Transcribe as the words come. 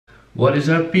What is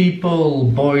up, people?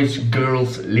 Boys,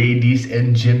 girls, ladies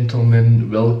and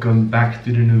gentlemen, welcome back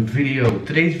to the new video.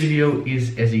 Today's video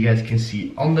is, as you guys can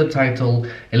see on the title,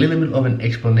 a little bit of an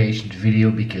explanation video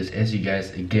because, as you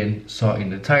guys again saw in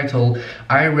the title,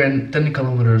 I ran 10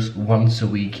 kilometers once a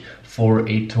week for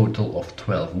a total of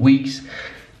 12 weeks.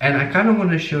 And I kind of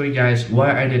want to show you guys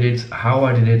why I did it, how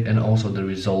I did it, and also the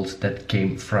results that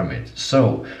came from it.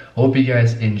 So, hope you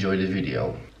guys enjoy the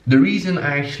video. The reason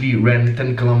I actually ran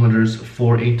 10 kilometers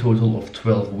for a total of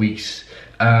 12 weeks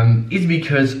is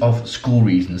because of school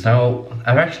reasons. Now,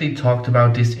 I've actually talked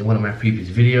about this in one of my previous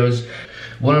videos.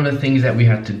 One of the things that we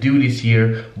had to do this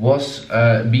year was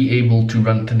be able to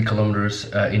run 10 kilometers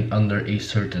in under a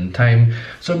certain time.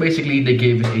 So basically they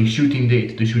gave us a shooting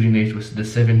date. The shooting date was the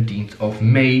 17th of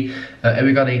May, and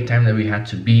we got a time that we had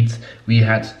to beat. We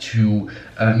had to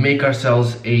make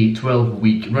ourselves a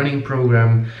 12-week running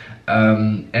program,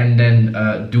 and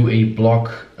then do a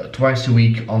block twice a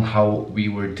week on how we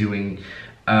were doing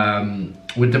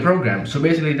with the program. So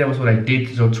basically that was what I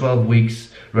did. So 12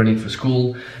 weeks running for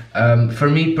school. For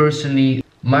me personally,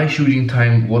 my shooting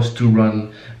time was to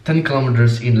run 10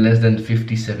 kilometers in less than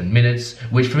 57 minutes,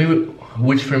 which for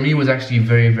me was actually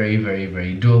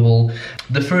very doable.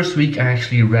 The first week I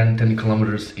actually ran 10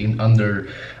 kilometers in under,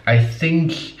 I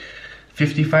think,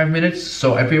 55 minutes,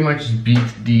 so I pretty much beat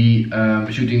the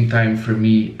shooting time for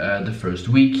me the first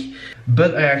week.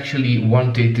 But I actually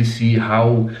wanted to see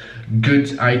how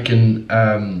good I can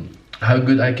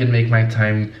make my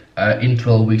time in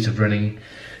 12 weeks of running,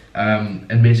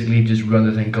 and basically just run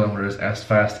the 10 kilometers as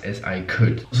fast as I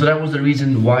could. So that was the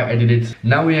reason why I did it.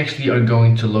 Now we actually are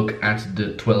going to look at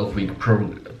the 12-week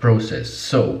process.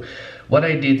 So what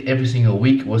I did every single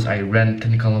week was I ran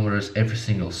 10 kilometers every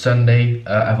single Sunday.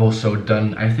 I've also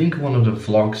done, I think, one of the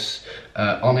vlogs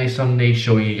on a Sunday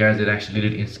showing you guys that I actually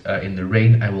did it in the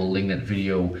rain. I will link that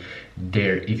video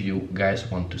there if you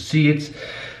guys want to see it.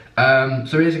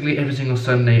 So basically every single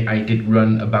Sunday I did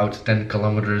run about 10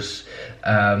 kilometers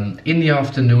in the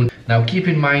afternoon. Now keep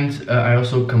in mind, I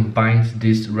also combined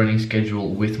this running schedule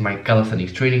with my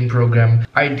calisthenics training program.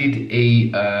 I did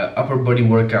a upper body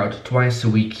workout twice a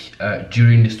week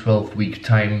during this 12-week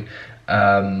time.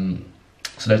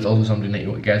 So that's also something that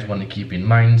you guys want to keep in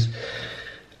mind.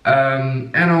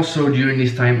 And also during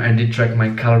this time I did track my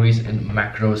calories and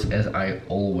macros, as I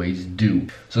always do.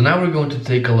 So now we're going to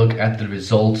take a look at the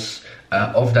results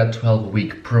of that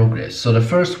 12-week progress. So the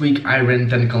first week I ran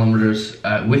 10 kilometers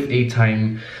with a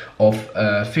time of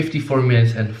 54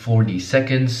 minutes and 40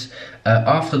 seconds.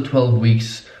 After 12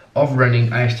 weeks of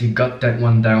running, I actually got that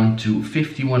one down to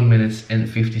 51 minutes and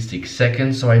 56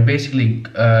 seconds. So I basically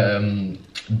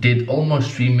did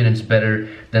almost 3 minutes better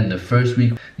than the first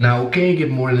week. Now, can you get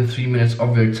more than 3 minutes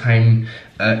of your time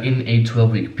in a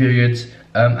 12-week period?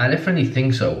 I definitely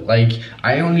think so. Like,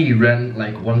 I only ran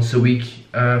like once a week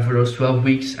for those 12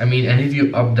 weeks. I mean, and if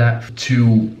you up that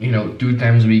to, you know, 2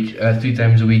 times a week, 3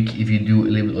 times a week, if you do a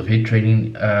little bit of HIIT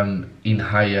training in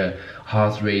higher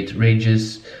heart rate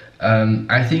ranges,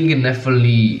 I think you can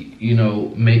definitely, you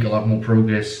know, make a lot more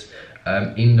progress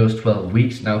in those 12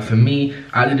 weeks. Now for me,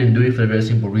 I didn't do it for the very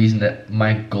simple reason that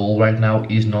my goal right now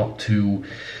is not to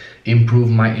improve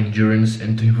my endurance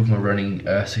and to improve my running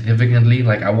significantly.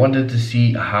 Like, I wanted to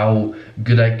see how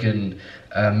good I can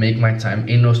make my time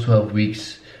in those 12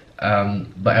 weeks,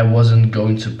 but I wasn't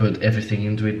going to put everything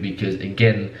into it because,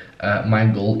 again, my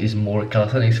goal is more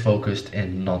calisthenics focused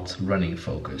and not running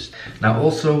focused. Now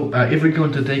also, if we're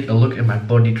going to take a look at my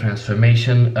body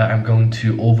transformation, I'm going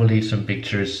to overlay some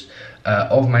pictures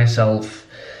of myself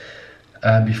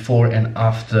before and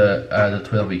after the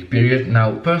 12-week period.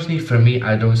 Now personally, for me,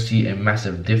 I don't see a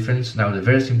massive difference. Now the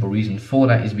very simple reason for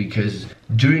that is because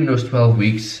during those 12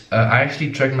 weeks I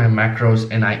actually tracked my macros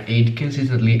and I ate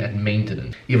consistently at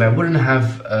maintenance. If I wouldn't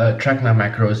have tracked my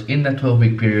macros in that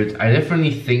 12-week period, I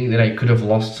definitely think that I could have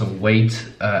lost some weight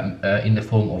in the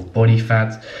form of body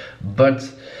fat,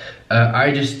 but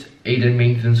I just ate at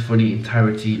maintenance for the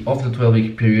entirety of the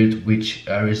 12-week period, which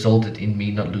resulted in me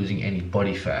not losing any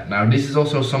body fat. Now this is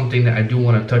also something that I do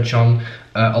want to touch on.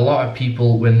 A lot of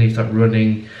people, when they start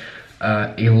running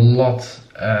a lot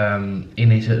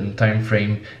in a certain time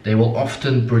frame, they will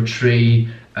often portray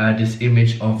this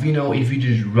image of, you know, if you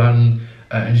just run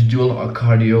and just do a lot of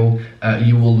cardio,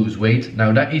 you will lose weight.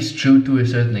 Now that is true to a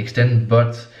certain extent,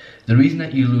 but the reason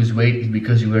that you lose weight is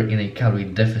because you are in a calorie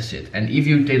deficit. And if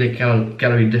you take the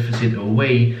calorie deficit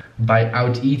away by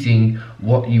out eating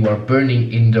what you are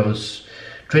burning in those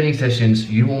training sessions,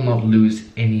 you will not lose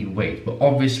any weight. But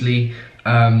obviously,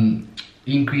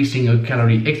 increasing your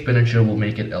calorie expenditure will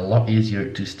make it a lot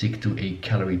easier to stick to a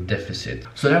calorie deficit.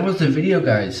 So that was the video,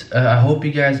 guys. I hope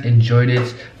you guys enjoyed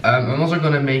it. I'm also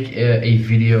gonna make a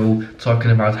video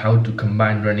talking about how to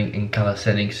combine running and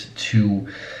calisthenics to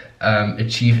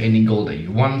achieve any goal that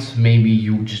you want. Maybe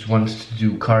you just want to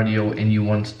do cardio and you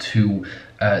want to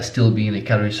still be in a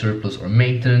calorie surplus or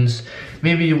maintenance.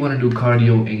 Maybe you want to do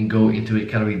cardio and go into a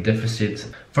calorie deficit.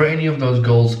 For any of those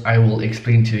goals, I will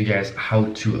explain to you guys how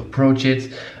to approach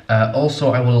it.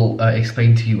 Also, I will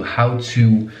explain to you how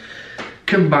to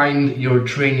combine your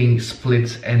training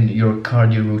splits and your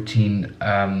cardio routine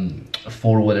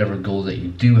for whatever goals that you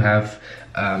do have.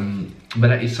 But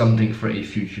that is something for a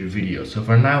future video. So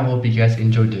for now, I hope you guys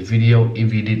enjoyed the video.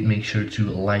 If you did, make sure to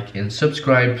like and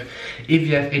subscribe. If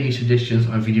you have any suggestions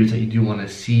on videos that you do want to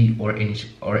see, or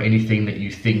anything that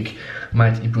you think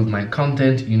might improve my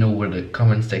content, you know where the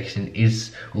comment section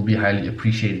is. Will be highly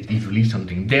appreciated if you leave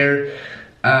something there.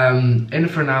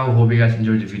 And for now, I hope you guys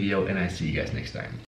enjoyed the video, and I see you guys next time.